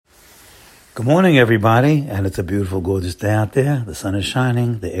Good morning, everybody, and it's a beautiful, gorgeous day out there. The sun is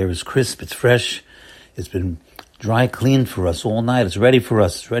shining, the air is crisp, it's fresh. It's been dry cleaned for us all night. It's ready for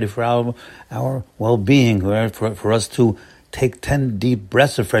us. It's ready for our well-being, for us to take 10 deep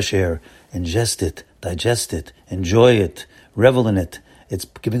breaths of fresh air, ingest it, digest it, enjoy it, revel in it. It's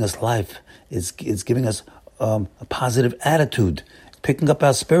giving us life. It's giving us a positive attitude. It's picking up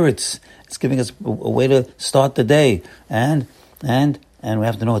our spirits. It's giving us a way to start the day. And we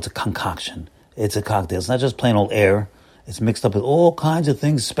have to know it's a concoction. It's a cocktail. It's not just plain old air. It's mixed up with all kinds of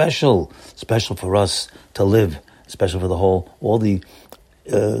things special for us to live, special for all the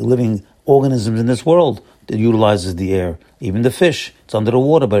living organisms in this world that utilizes the air. Even the fish, it's under the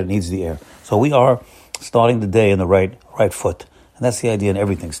water, but it needs the air. So we are starting the day in the right foot. And that's the idea in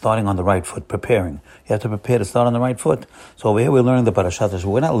everything, starting on the right foot, preparing. You have to prepare to start on the right foot. So over here we're learning the Parashat Shavua.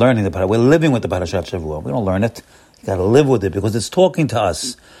 We're not learning the Parashat, we're living with the Parashat Shavua. We don't learn it. You got to live with it because it's talking to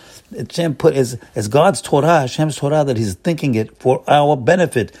us. Hashem as God's Torah, Hashem's Torah, that He's thinking it for our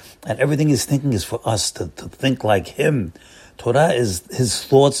benefit, and everything He's thinking is for us to think like Him. Torah is His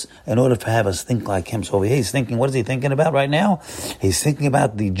thoughts in order to have us think like Him. So over here He's thinking, what is He thinking about right now? He's thinking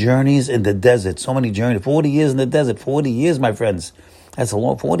about the journeys in the desert. So many journeys, 40 years in the desert, 40 years, my friends. That's a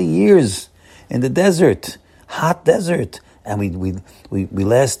long 40 years in the desert, hot desert, and we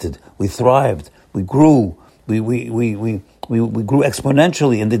lasted, we thrived, we grew. We grew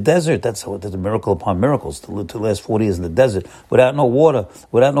exponentially in the desert. That's a miracle upon miracles to last 40 years in the desert without no water,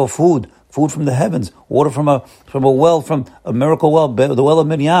 without no food from the heavens, water from a well, from a miracle well, the well of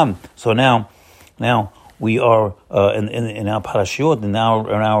Miriam. So now we are in our parashot, in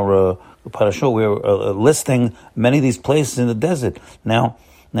our parashot, we're listing many of these places in the desert. Now,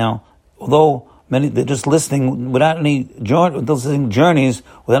 although they're just listing without any journeys,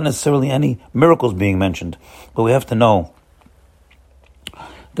 without necessarily any miracles being mentioned. But we have to know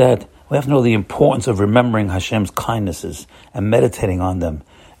the importance of remembering Hashem's kindnesses and meditating on them.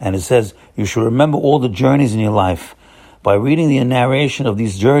 And it says, you should remember all the journeys in your life. By reading the narration of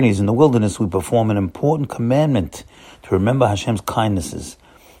these journeys in the wilderness, we perform an important commandment to remember Hashem's kindnesses.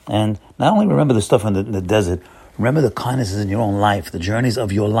 And not only remember the stuff in the desert, remember the kindnesses in your own life, the journeys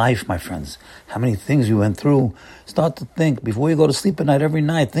of your life, my friends. How many things you went through. Start to think, before you go to sleep at night, every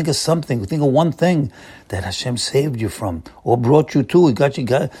night, think of something. Think of one thing that Hashem saved you from, or brought you to. He brought you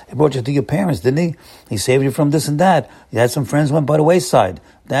to your parents, didn't He? He saved you from this and that. You had some friends who went by the wayside.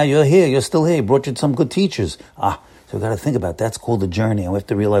 Now you're here, you're still here. He brought you some good teachers. So we got to think about it. That's called the journey. And we have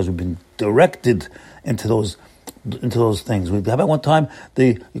to realize we've been directed into those things. How about one time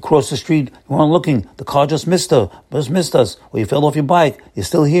you crossed the street, you weren't looking, the car just missed us, or you fell off your bike, you're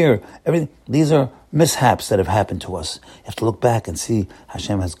still here. These are mishaps that have happened to us. You have to look back and see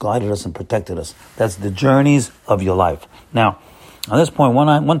Hashem has guided us and protected us. That's the journeys of your life. Now, at this point,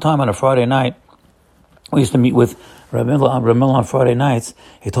 one time on a Friday night, we used to meet with Ramil on Friday nights.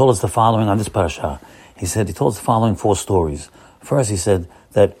 He told us the following on this parasha. He told us the following 4 stories. First, he said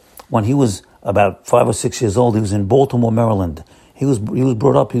that when he was about 5 or 6 years old, he was in Baltimore, Maryland. He was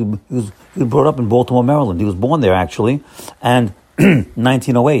brought up in Baltimore, Maryland. He was born there actually, and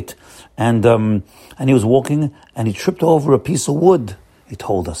 1908. And he was walking and he tripped over a piece of wood. He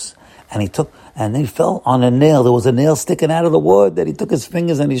told us, and he fell on a nail. There was a nail sticking out of the wood that he took his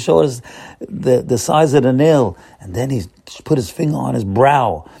fingers and he showed us the size of the nail. And then he put his finger on his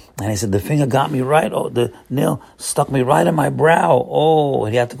brow. And he said, the finger got me right. Oh, the nail stuck me right in my brow. Oh,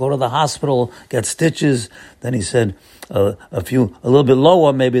 and he had to go to the hospital, get stitches. Then he said, a little bit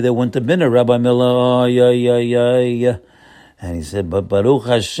lower, maybe there wouldn't have been a Rabbi Miller. Oh, yeah. And he said, but Baruch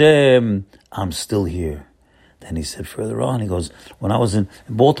Hashem, I'm still here. Then he said further on, he goes, when I was in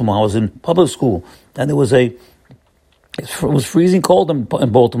Baltimore, I was in public school, and it was freezing cold in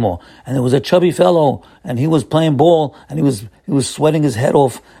Baltimore, and there was a chubby fellow, and he was playing ball, and he was sweating his head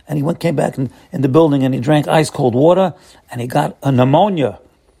off, and he came back in the building, and he drank ice cold water, and he got a pneumonia,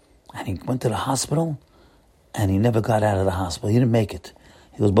 and he went to the hospital, and he never got out of the hospital. He didn't make it.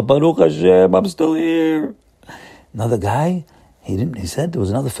 He goes, but Baruch Hashem, I'm still here. Another guy, he said there was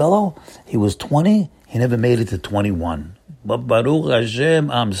another fellow, he was 20, he never made it to 21. But Baruch Hashem,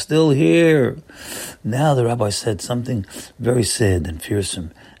 I'm still here. Now the rabbi said something very sad and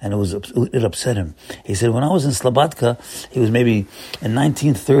fearsome, and it upset him. He said, when I was in Slobodka, he was maybe in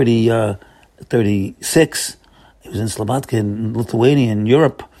 1936, he was in Slobodka in Lithuania, in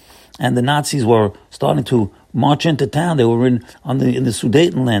Europe, and the Nazis were starting to march into town. They were in the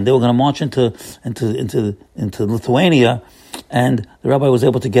Sudetenland. They were going to march into Lithuania, and the rabbi was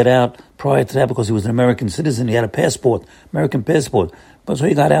able to get out prior to that because he was an American citizen. He had a American passport. But so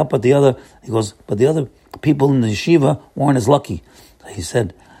he got out, but the other people in the yeshiva weren't as lucky. He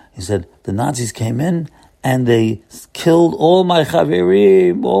said, He said, the Nazis came in and they killed all my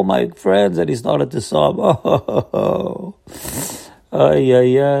chaverim, all my friends, and he started to sob. Oh, ay,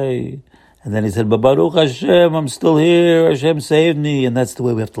 ay, ay. And then he said, but Baruch Hashem, I'm still here, Hashem saved me. And that's the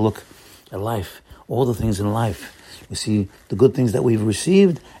way we have to look at life, all the things in life. We see the good things that we've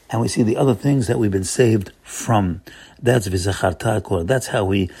received, and we see the other things that we've been saved from. That's v'zacharta. That's how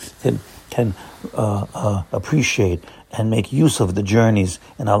we can appreciate and make use of the journeys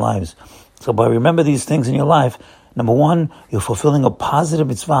in our lives. So by remember these things in your life, number one, you're fulfilling a positive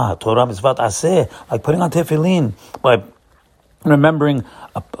mitzvah, Torah mitzvah aseh, like putting on tefillin, by remembering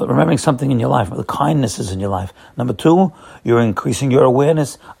something in your life, the kindnesses in your life. Number two, you're increasing your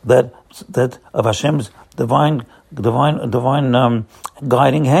awareness that of Hashem's divine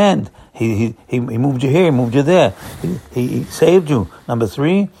guiding hand. He moved you here, he moved you there. He saved you. Number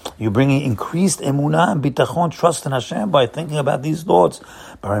three, you're bringing increased emunah and bitachon, trust in Hashem, by thinking about these thoughts,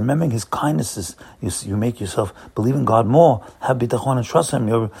 by remembering His kindnesses. You make yourself believe in God more, have bitachon and trust Him.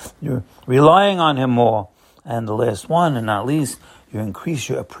 You're relying on Him more. And the last one, and not least, you increase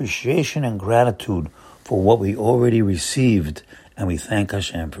your appreciation and gratitude for what we already received, and we thank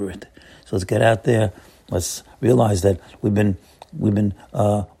Hashem for it. So let's get out there. Let's realize that we've gone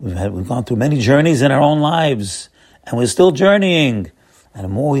through many journeys in our own lives, and we're still journeying. And the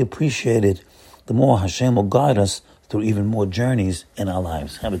more we appreciate it, the more Hashem will guide us through even more journeys in our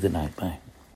lives. Have a good night. Bye.